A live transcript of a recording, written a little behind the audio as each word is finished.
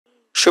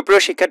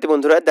সুপ্রিয় শিক্ষার্থী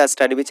বন্ধুরা, দ্য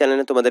স্টাডি বি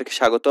চ্যানেলে তোমাদেরকে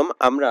স্বাগতম।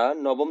 আমরা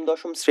নবম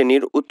দশম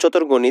শ্রেণীর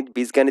উচ্চতর গণিত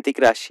বীজগাণিতিক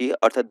রাশি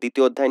অর্থাৎ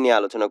দ্বিতীয় অধ্যায় নিয়ে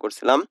আলোচনা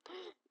করছিলাম।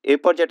 এই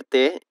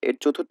পর্যায়েতে এর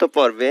চতুর্থ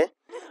পর্বে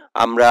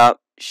আমরা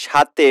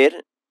 7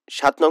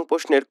 নং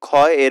প্রশ্নের খ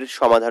এর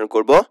সমাধান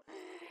করব।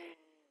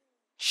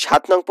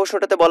 7 নং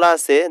প্রশ্নটাতে বলা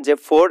আছে যে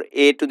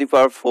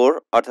 4a⁴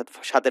 অর্থাৎ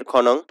 7 খ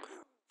নং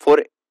 4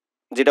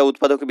 যেটা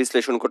উৎপাদক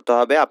বিশ্লেষণ করতে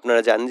হবে।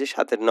 আপনারা জানেন যে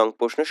 7 নং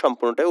প্রশ্ন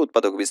সম্পূর্ণটাই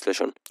উৎপাদক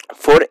বিশ্লেষণ।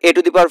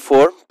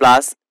 4a⁴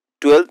 plus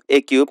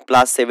 12a³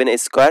 plus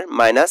 7a²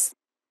 minus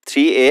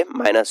 3a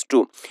minus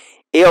 2,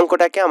 এই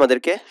অঙ্কটাকে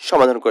আমাদেরকে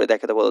সমাধান করে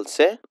দেখাতে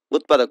বলছে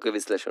উৎপাদক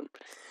বিশ্লেষণ।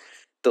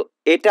 তো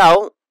এটাও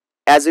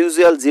অ্যাজ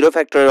ইউজুয়াল জিরো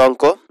ফ্যাক্টরের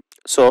অঙ্ক।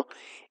 সো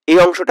এই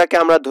অংশটাকে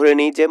আমরা ধরে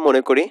নিই যে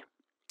মনে করি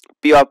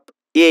পি অফ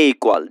এ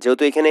ইকুয়াল,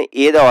 যেহেতু এখানে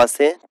এ দেওয়া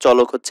আছে,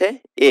 চলক হচ্ছে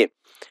এ,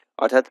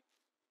 অর্থাৎ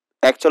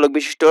এক চলক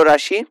বিশিষ্ট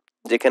রাশি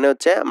যেখানে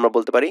হচ্ছে আমরা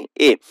বলতে পারি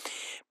এ।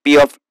 P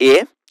of A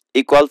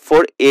equal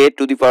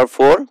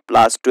 4a⁴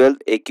 plus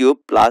 12a³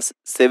 plus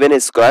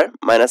 7a²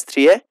 minus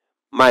 3a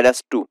minus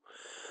 2।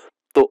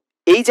 তো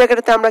এই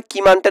জায়গাটাতে আমরা কি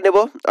মানটা নেব,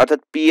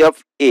 অর্থাৎ পি অফ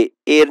এ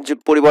এর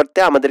পরিবর্তে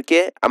আমাদেরকে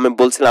আমি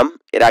বলছিলাম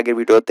এর আগের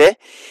ভিডিওতে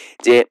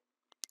যে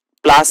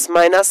প্লাস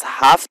মাইনাস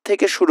হাফ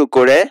থেকে শুরু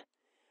করে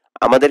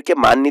আমাদেরকে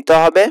মান নিতে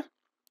হবে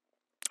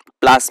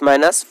প্লাস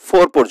মাইনাস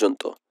 4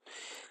 পর্যন্ত,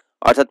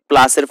 অর্থাৎ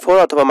প্লাসের 4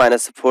 অথবা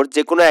মাইনাসের 4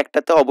 যে কোনো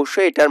একটাতে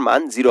অবশ্যই এটার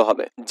মান 0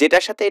 হবে।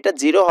 যেটার সাথে এটা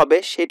 0 হবে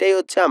সেটাই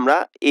হচ্ছে আমরা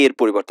এর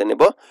পরিবর্তে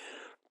নেব।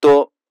 তো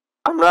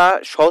আমরা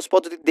সহজ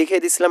পদ্ধতি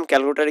দেখিয়ে দিয়েছিলাম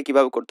ক্যালকুলেটরে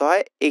কিভাবে করতে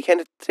হয়, এই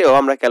ক্ষেত্রেও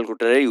আমরা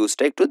ক্যালকুলেটরের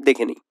ইউজটা একটু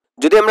দেখে নিই।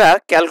 যদি আমরা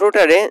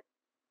ক্যালকুলেটরে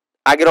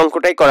আগের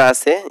অঙ্কটাই করা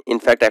আছে,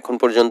 ইনফ্যাক্ট এখন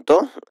পর্যন্ত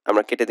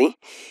আমরা কেটে দিই।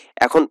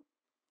 এখন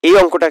এই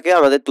অঙ্কটাকে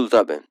আমাদের তুলতে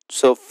হবে।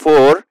 সো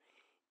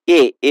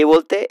 4a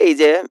বলতে এই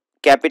যে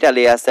ক্যাপিটাল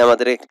এ আছে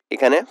আমাদের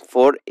এখানে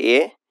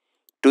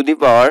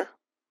 4a⁴,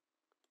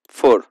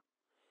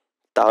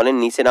 তাহলে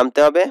নিচে নামতে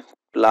হবে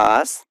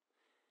প্লাস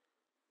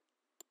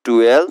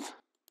 12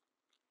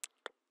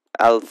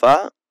 আলফা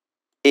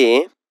এ,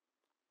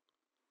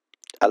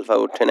 আলফা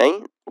উঠে নাই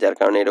যার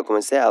কারণে এরকম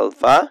হয়েছে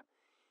আলফা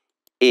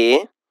এ,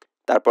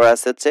 তারপর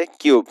আছে হচ্ছে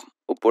কিউব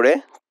উপরে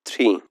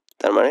 3,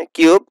 তার মানে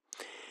কিউব,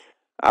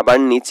 আবার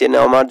নিচে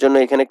নামার জন্য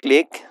এখানে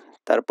ক্লিক,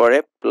 তারপরে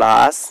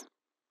প্লাস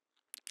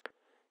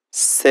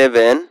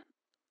 7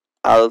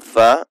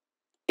 আলফা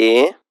এ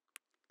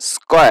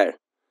স্কয়ার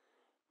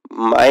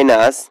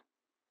মাইনাস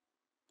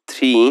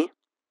 3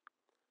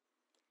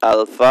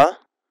 আলফা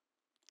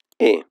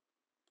এ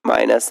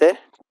মাইনাসের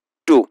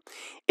 2।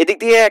 এদিক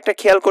দিয়ে একটা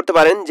খেয়াল করতে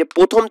পারেন যে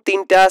প্রথম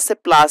তিনটা আছে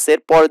প্লাসের,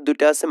 পরের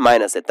দুটো আছে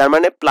মাইনাসের, তার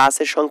মানে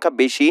প্লাসের সংখ্যা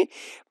বেশি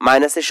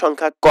মাইনাসের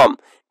সংখ্যা কম,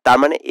 তার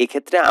মানে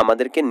এক্ষেত্রে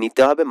আমাদেরকে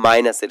নিতে হবে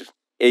মাইনাসের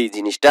এই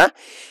জিনিসটা,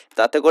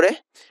 তাতে করে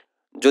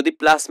যদি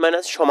প্লাস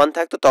মাইনাস সমান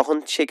থাকতো তখন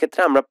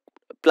সেক্ষেত্রে আমরা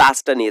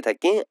প্লাসটা নিয়ে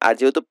থাকি, আর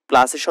যেহেতু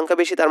প্লাসের সংখ্যা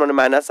বেশি তার মানে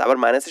মাইনাস, আবার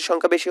মাইনাসের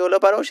সংখ্যা বেশি হলেও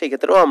পারো সেই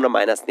ক্ষেত্রেও আমরা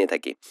মাইনাস নিয়ে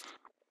থাকি।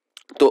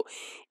 তো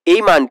এই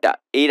মানটা,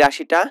 এই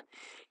রাশিটা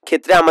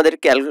ক্ষেত্রে আমাদের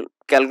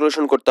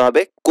ক্যালকুলেশন করতে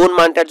হবে কোন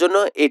মানটার জন্য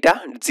এটা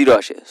 0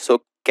 আসে। সো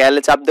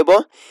ক্যালে চাপ দেব,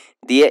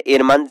 দিয়ে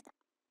এর মান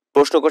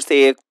প্রশ্ন করছে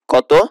এ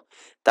কত,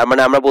 তার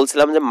মানে আমরা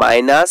বলছিলাম যে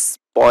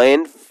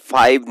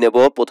 -0.5 নেব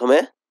প্রথমে,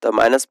 তো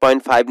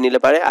 -0.5 নিলে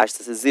পারে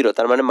আসতেছে 0,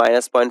 তার মানে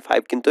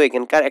 -0.5 কিন্তু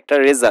এখানকার একটা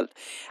রেজাল্ট।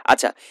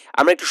 আচ্ছা,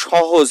 আমরা একটু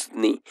সহজ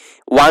নিই,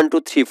 1 2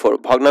 3 4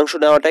 ভগ্নাংশ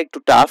নেওয়াটা একটু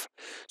টাফ।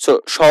 সো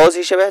সহজ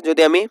হিসেবে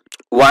যদি আমি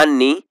 1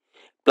 নিই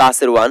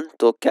প্লাসের 1,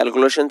 তো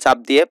ক্যালকুলেশন চাপ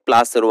দিয়ে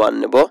প্লাসের 1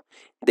 নেব,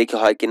 দেখি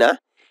হয় কিনা।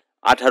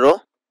 18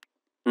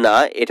 না,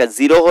 এটা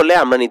 0 হলে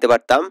আমরা নিতে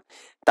পারতাম।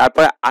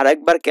 তারপর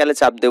আরেকবার ক্যালে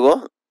চাপ দেব,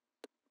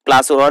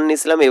 প্লাসের 1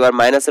 নিয়েছিলাম, এবার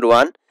মাইনাসের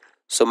 1,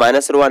 সো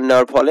মাইনাসের 1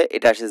 নেওয়ার ফলে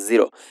এটা আসে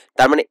 0,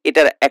 তার মানে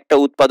এটার একটা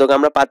উৎপাদক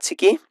আমরা পাচ্ছি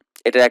কি,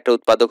 এটার একটা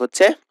উৎপাদক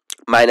হচ্ছে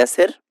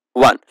মাইনাসের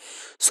 1।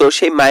 সো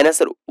সেই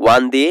মাইনাসের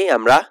 1 দিয়েই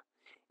আমরা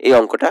এই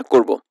অঙ্কটা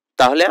করব।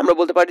 তাহলে আমরা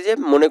বলতে পারি যে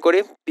মনে করি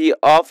P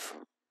of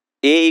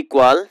A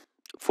equal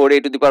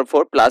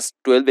 4a⁴ plus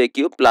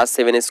 12a³ plus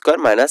 7a²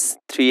 minus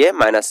 3a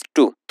minus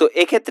 2। তো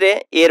এক্ষেত্রে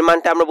এর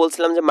মানটা আমরা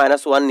বলছিলাম যে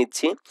 -1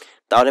 নিচ্ছি,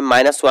 তাহলে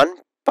 -1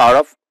 পাওয়ার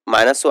অফ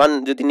 -1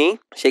 যদি নিই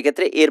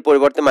সেক্ষেত্রে এর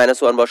পরিবর্তে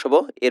 -1 বসাবো,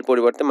 এর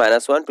পরিবর্তে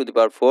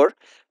 -1⁴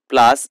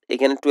 প্লাস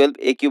এখানে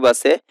 12a³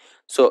 আছে,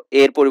 সো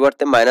এর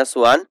পরিবর্তে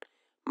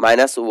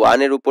 -1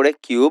 এর উপরে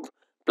কিউব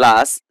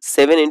প্লাস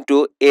 7 ইন্টু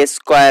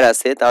a²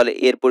 আছে, তাহলে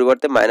এর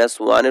পরিবর্তে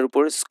 -1 এর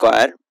উপর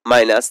স্কয়ার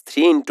মাইনাস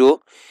 3 ইন্টু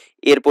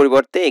এর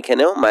পরিবর্তে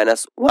এখানেও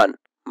 -1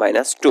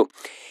 -2।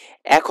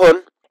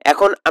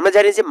 এখন আমরা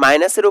জানি যে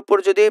মাইনাসের উপর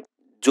যদি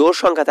জোড়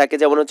সংখ্যা থাকে,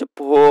 যেমন হচ্ছে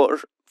 4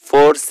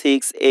 4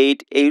 6 8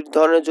 এই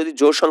ধরনের যদি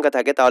জোড় সংখ্যা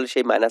থাকে তাহলে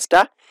সেই মাইনাসটা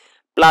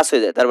প্লাস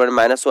হয়ে যায়, তার মানে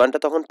 -1টা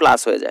তখন প্লাস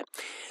হয়ে যায়।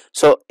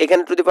 সো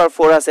এখানে ⁴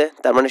 আছে,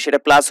 তার মানে সেটা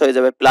প্লাস হয়ে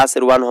যাবে,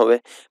 প্লাসের 1 হবে,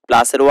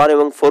 প্লাসের 1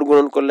 এবং 4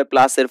 গুণন করলে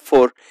প্লাসের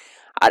 4,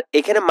 আর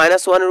এখানে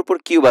 -1 এর উপর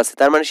কিউব আছে,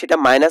 তার মানে সেটা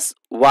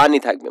 -1ই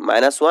থাকবে,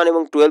 -1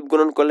 এবং 12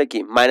 গুণন করলে কি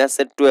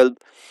মাইনাসের 12,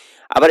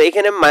 আবার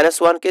এখানে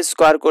 -1 কে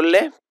স্কয়ার করলে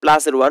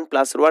প্লাসের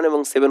 1 এবং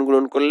 7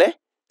 গুণন করলে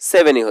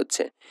 7ই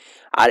হচ্ছে,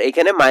 আর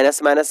এখানে মাইনাস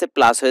মাইনাসে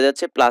প্লাস হয়ে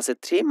যাচ্ছে, প্লাসের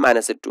 3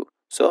 মাইনাসের 2,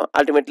 so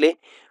ultimately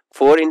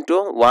 4 into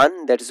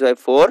 1 that is why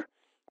 4,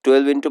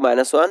 12 into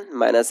 -1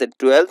 minus এর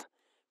 12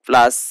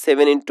 plus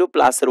 7 into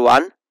plus এর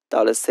 1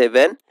 তাহলে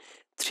 7,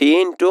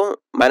 3 into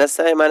minus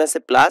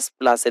এর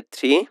plus এর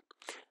 3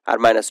 আর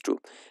 -2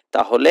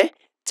 তাহলে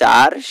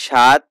 4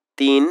 7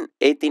 3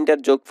 এই তিনটার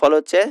যোগফল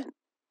হচ্ছে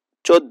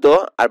 14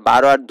 আর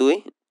 12 আর 2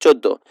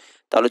 14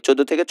 তাহলে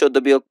 14 থেকে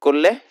 14 বিয়োগ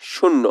করলে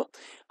 0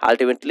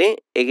 আলটিমেটলি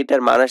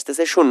এটার মান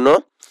আসতেছে 0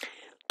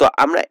 তো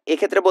আমরা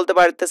এক্ষেত্রে বলতে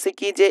পারতেছি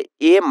কি যে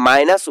a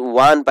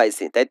 -1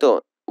 পাইছি তাই তো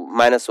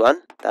 -1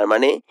 তার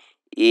মানে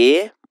a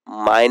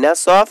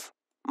minus of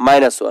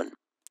 -1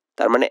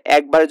 তার মানে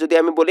একবার যদি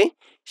আমি বলি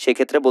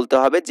সেক্ষেত্রে বলতে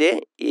হবে যে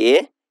a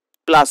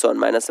 +1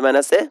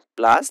 মাইনাসে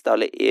প্লাস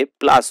তাহলে a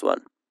 +1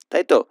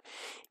 তাই তো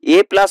a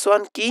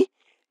 +1 কি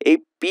এই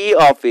p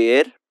অফ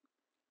এর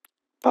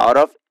পাওয়ার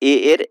অফ a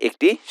এর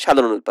একটি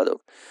সাধারণ উৎপাদক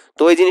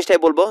তো এই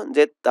জিনিসটাই বলবো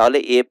যে তাহলে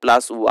a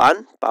 +1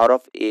 পাওয়ার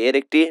অফ a এর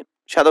একটি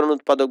সাধারণ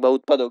উৎপাদক বা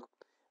উৎপাদক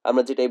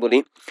আমরা যেটাই বলি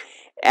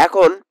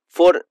এখন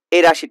 4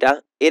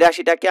 এই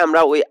রাশিটাকে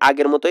আমরা ওই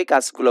আগের মতোই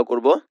কাজগুলো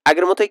করব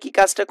আগের মতোই কি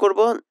কাজটা করব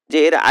যে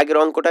এর আগের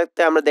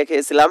অঙ্কটাতে আমরা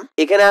দেখিয়েছিলাম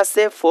এখানে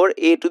আছে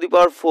 4a টু দি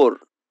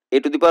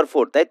পাওয়ার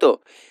 4 তাই তো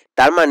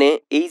তার মানে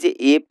এই যে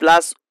a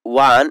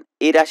 +1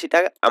 এই রাশিটা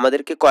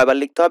আমাদেরকে কয়বার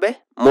লিখতে হবে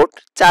মোট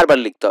 4 বার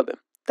লিখতে হবে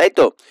তাই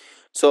তো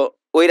সো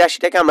ওই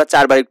রাশিটাকে আমরা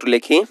 4 বার একটু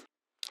লিখি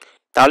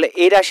তাহলে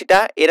এই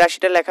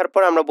রাশিটা লেখার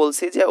পর আমরা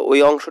বলছি যে ওই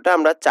অংশটা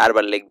আমরা 4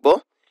 বার লিখব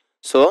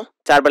সো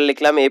 4 বার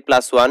লিখলাম a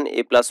 +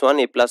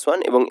 1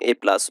 এবং a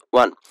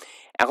 + 1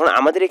 এখন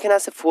আমাদের এখানে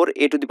আছে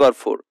 4a টু দি পাওয়ার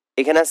 4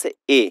 এখানে আছে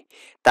a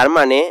তার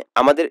মানে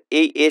আমাদের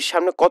এই এর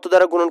সামনে কত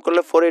দ্বারা গুণন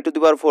করলে 4a টু দি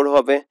পাওয়ার 4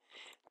 হবে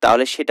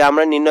তাহলে সেটা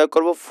আমরা নির্ণয়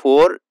করব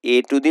 4a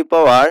to the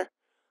power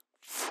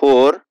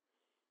 4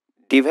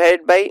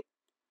 divided by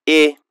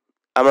a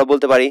আমরা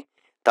বলতে পারি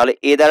তাহলে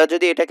a দ্বারা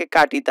যদি এটাকে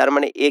কাটি তার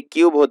মানে a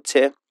কিউব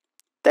হচ্ছে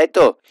তাই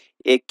তো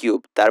a কিউব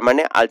তার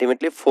মানে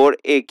আলটিমেটলি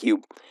 4a কিউব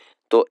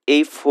তো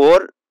এই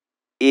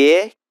 4a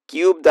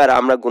কিউব দ্বারা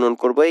আমরা গুণন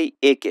করব এই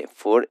a কে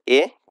 4a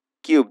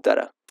কিউব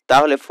দ্বারা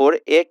তাহলে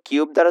 4a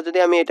কিউব দ্বারা যদি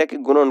আমি এটাকে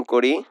গুণন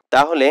করি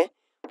তাহলে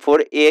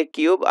 4a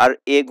কিউব আর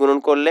a গুণন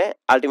করলে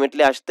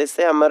আলটিমেটলি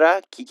আসতেছে আমরা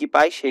কি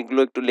পাই সেগুলো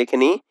একটু লিখে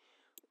নিই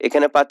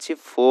এখানে পাচ্ছি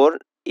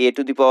 4a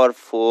টু দি পাওয়ার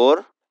 4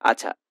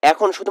 আচ্ছা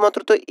এখন শুধুমাত্র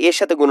তো এর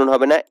সাথে গুণন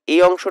হবে না এই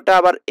অংশটা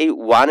আবার এই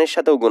 1 এর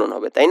সাথেও গুণন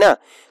হবে তাই না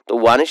তো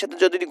 1 এর সাথে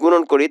যদি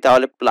গুণন করি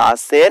তাহলে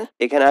প্লাস এর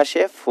এখানে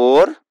আসে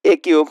 4a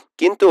কিউব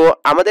কিন্তু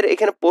আমাদের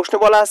এখানে প্রশ্ন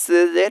বলা আছে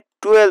যে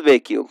 12a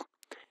কিউব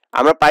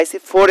আমরা পাইছি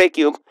 4a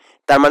কিউব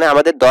তার মানে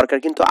আমাদের দরকার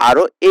কিন্তু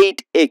আরো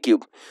 8a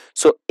cube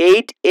so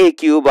 8a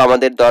cube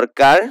আমাদের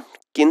দরকার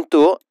কিন্তু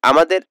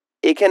আমাদের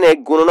এখানে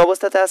গুণন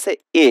অবস্থাতে আছে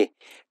a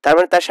তার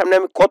মানে তার সামনে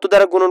আমি কত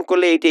দ্বারা গুণন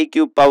করলে 8a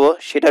কিউব পাবো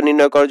সেটা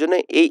নির্ণয় করার জন্য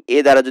এই a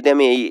দ্বারা যদি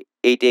আমি এই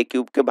 8a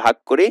কিউবকে ভাগ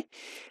করি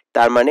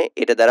তার মানে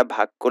এটা দ্বারা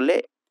ভাগ করলে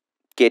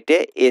কেটে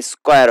a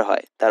স্কয়ার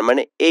হয় তার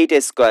মানে 8a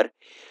স্কয়ার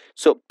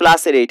সো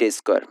প্লাসের 8a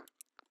স্কয়ার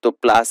তো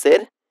প্লাসের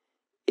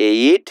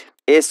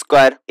 8a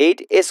স্কয়ার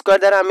 8a স্কয়ার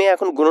দ্বারা আমি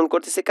এখন গুণন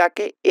করতেছি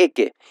কাকে a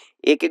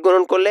কে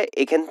গুণন করলে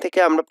এখান থেকে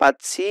আমরা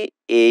পাচ্ছি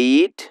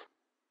 8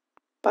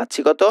 পাচ্ছি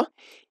কত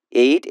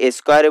 8a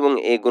স্কয়ার এবং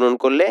a গুণন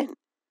করলে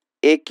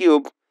a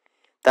কিউব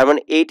তার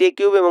মানে 8a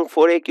কিউব এবং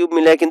 4a কিউব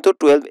মিলে কিন্তু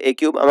 12a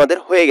কিউব আমাদের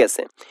হয়ে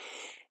গেছে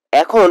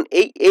এখন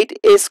এই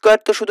 8a স্কয়ার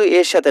তো শুধু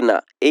এর সাথে না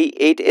এই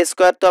 8a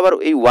স্কয়ার তো আবার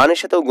এই 1 এর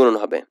সাথেও গুণন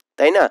হবে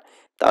তাই না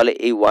তাহলে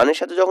এই 1 এর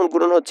সাথে যখন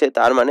গুণন হচ্ছে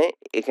তার মানে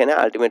এখানে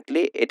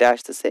আলটিমেটলি এটা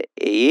আসছে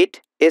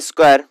 8a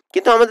স্কয়ার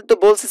কিন্তু আমাদের তো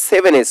বলছে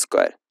 7a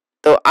স্কয়ার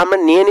তো আমরা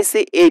নিয়ে নিছি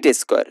 8a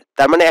স্কয়ার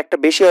তার মানে একটা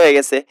বেশি হয়ে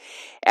গেছে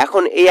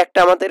এখন এই একটা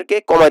আমাদেরকে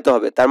কমাইতে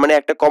হবে তার মানে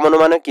একটা কমানো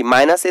মানে কি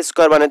মাইনাস a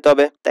স্কয়ার বানাতে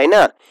হবে তাই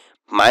না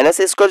মাইনাস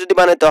a স্কয়ার যদি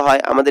বানাতে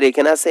হয় আমাদের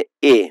এখানে আছে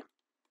a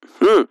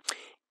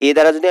a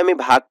দ্বারা যদি আমি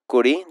ভাগ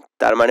করি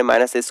তার মানে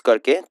মাইনাস a স্কয়ার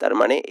কে তার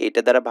মানে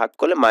এটা দ্বারা ভাগ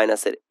করলে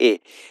মাইনাসের a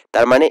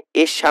তার মানে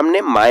এর সামনে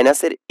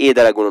মাইনাসের a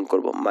দ্বারা গুণন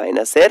করব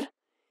মাইনাসের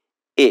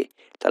a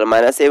তাহলে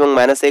মাইনাস a এবং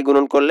মাইনাস a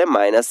গুণন করলে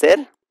মাইনাসের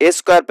a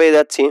স্কয়ার পেয়ে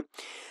যাচ্ছি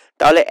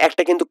তাহলে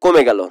একটা কিন্তু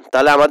কমে গেল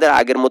তাহলে আমাদের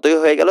আগের মতোই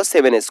হয়ে গেল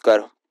 7a স্কয়ার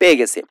পেয়ে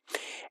গেছে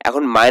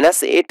এখন মাইনাস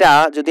এটা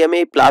যদি আমি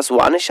এই প্লাস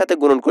 1 এর সাথে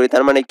গুণন করি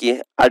তার মানে কি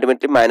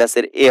আলটিমেটলি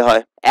মাইনাসের a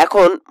হয়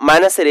এখন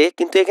মাইনাসের a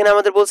কিন্তু এখানে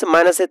আমাদের বলছে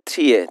মাইনাসের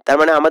 3a তার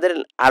মানে আমাদের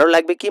আরো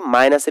লাগবে কি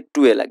মাইনাসের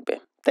 2a লাগবে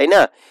তাই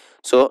না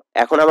সো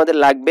এখন আমাদের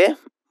লাগবে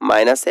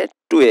মাইনাসের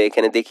 2a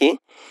এখানে দেখি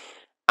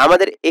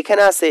আমাদের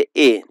এখানে আছে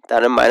a তার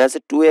মানে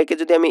মাইনাসের 2a কে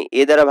যদি আমি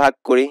a দ্বারা ভাগ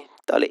করি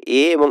তাহলে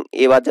a এবং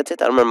a বাদ যাচ্ছে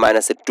তার মানে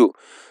মাইনাসের 2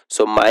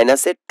 সো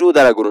মাইনাসের 2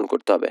 দ্বারা গুণন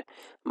করতে হবে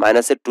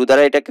মাইনাসের 2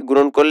 দ্বারা এটাকে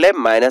গুণন করলে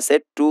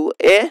মাইনাসের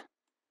 2a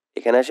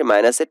এখানে আসে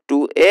মাইনাসের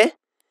 2a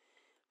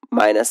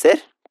মাইনাসের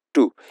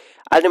 2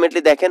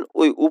 আলটিমেটলি দেখেন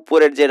ওই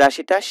উপরের যে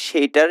রাশিটা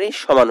সেইটারই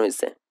সমান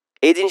হয়েছে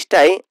এই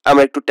জিনিসটাই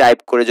আমরা একটু টাইপ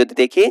করে যদি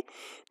দেখি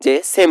যে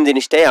সেম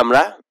জিনিসটাই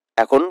আমরা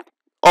এখন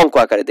অঙ্ক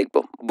আকারে দেখব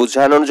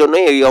বোঝানোর জন্য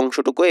এই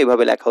অংশটুকু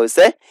এইভাবে লেখা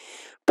হয়েছে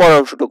পরের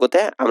অংশটুকুতে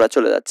আমরা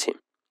চলে যাচ্ছি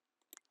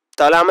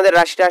তাহলে আমাদের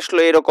রাশিটা আসলো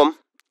এরকম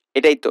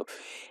এটাই তো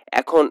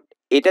এখন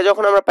এটা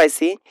যখন আমরা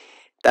পাইছি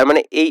তার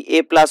মানে এই a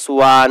প্লাস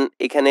ওয়ান,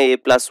 এখানে a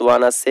প্লাস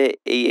ওয়ান আছে,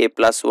 এই a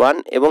প্লাস ওয়ান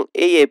এবং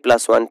এই a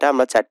প্লাস ওয়ানটা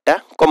আমরা চারটা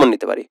কমন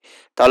নিতে পারি।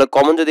 তাহলে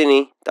কমন যদি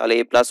নিই তাহলে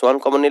a প্লাস ওয়ান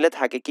কমন নিলে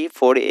থাকে কি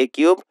 4a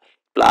cube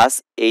plus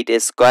 8a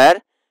square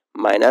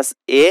minus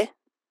a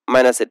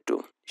মাইনাসের 2,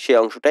 সেই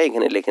অংশটা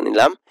এখানে লিখে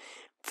নিলাম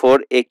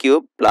 4a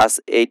cube plus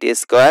 8a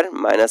square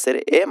মাইনাসের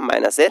a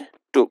মাইনাসের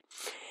 2।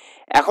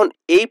 এখন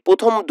এই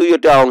প্রথম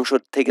দুইটা অংশ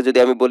থেকে যদি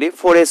আমি বলি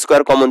 4a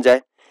স্কোয়ার কমন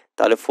যায়,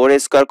 তাহলে 4a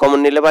স্কোয়ার কমন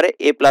নিলে পারে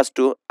a প্লাস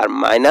 2 আর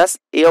মাইনাস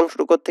এই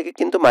অংশটুকু থেকে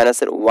কিন্তু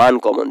মাইনাসের 1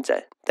 কমন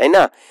যায়, তাই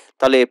না?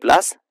 তাহলে a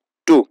প্লাস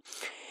 2।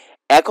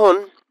 এখন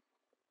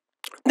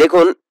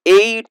দেখুন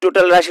এই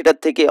টোটাল রাশিটার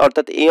থেকে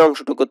অর্থাৎ এই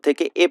অংশটুকু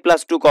থেকে a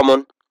প্লাস 2 কমন,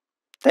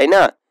 তাই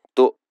না?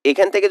 তো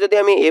এখান থেকে যদি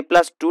আমি a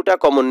প্লাস 2টা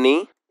কমন নিই,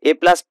 a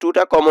প্লাস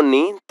 2টা কমন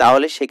নিই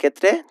তাহলে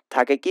সেক্ষেত্রে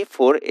থাকে কি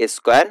 4a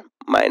square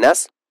minus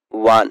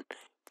 1,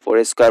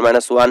 4a square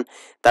minus 1।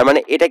 তার মানে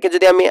এটাকে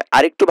যদি আমি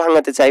আরেকটু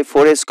ভাঙাতে চাই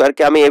 4a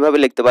স্কোয়ারকে আমি এভাবে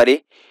লিখতে পারি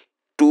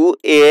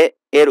 2a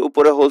এর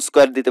উপরে হোল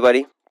স্কোয়ার দিতে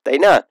পারি, তাই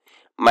না?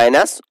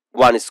 মাইনাস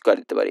 1 স্কোয়ার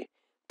দিতে পারি।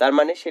 তার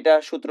মানে সেটা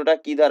সূত্রটা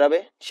কি দাঁড়াবে,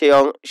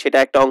 সেটা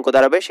একটা অঙ্ক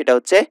দাঁড়াবে, সেটা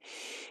হচ্ছে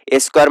a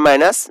square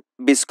minus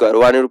B square,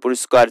 1 এর উপর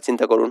স্কোয়ার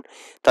চিন্তা করুন।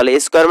 তাহলে a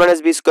square minus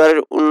B square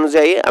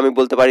অনুযায়ী আমি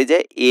বলতে পারি যে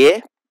a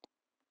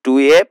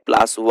 2a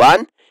plus 1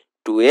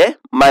 2a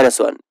minus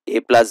 1 a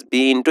plus b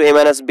into a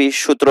minus b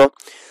সূত্র।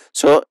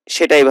 সো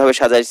সেটা এইভাবে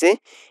সাজাইছি।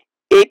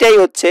 এইটাই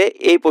হচ্ছে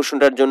এই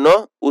প্রশ্নটার জন্য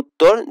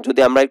উত্তর। যদি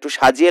আমরা একটু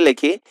সাজিয়ে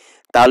লিখি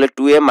তাহলে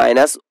 2a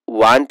মাইনাস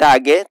 1টা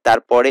আগে,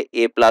 তারপরে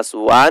a প্লাস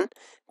 1,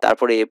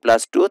 তারপরে a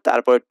প্লাস 2,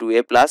 তারপরে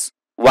 2a প্লাস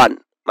 1,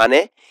 মানে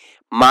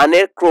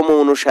মানের ক্রম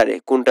অনুসারে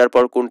কোনটার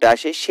পর কোনটা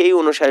আসে সেই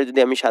অনুসারে যদি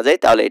আমি সাজাই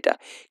তাহলে এটা,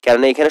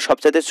 কারণ এখানে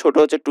সবচেয়ে ছোট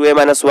হচ্ছে 2a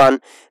মাইনাস 1,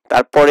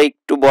 তারপরে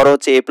একটু বড়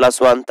হচ্ছে a প্লাস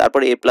 1,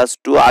 তারপরে a প্লাস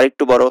 2 আর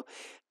একটু বড়,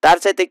 তার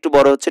চাইতে একটু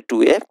বড় হচ্ছে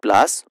 2a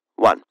প্লাস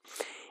 1।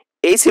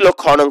 এই ছিল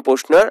খ নং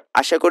প্রশ্ন।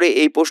 আশা করি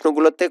এই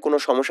প্রশ্নগুলোতে কোনো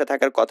সমস্যা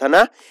থাকার কথা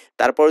না।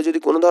 তারপরে যদি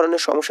কোনো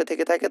ধরনের সমস্যা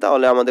থেকে থাকে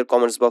তাহলে আমাদের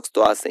কমেন্টস বক্স তো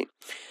আছেই।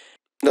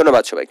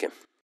 ধন্যবাদ সবাইকে।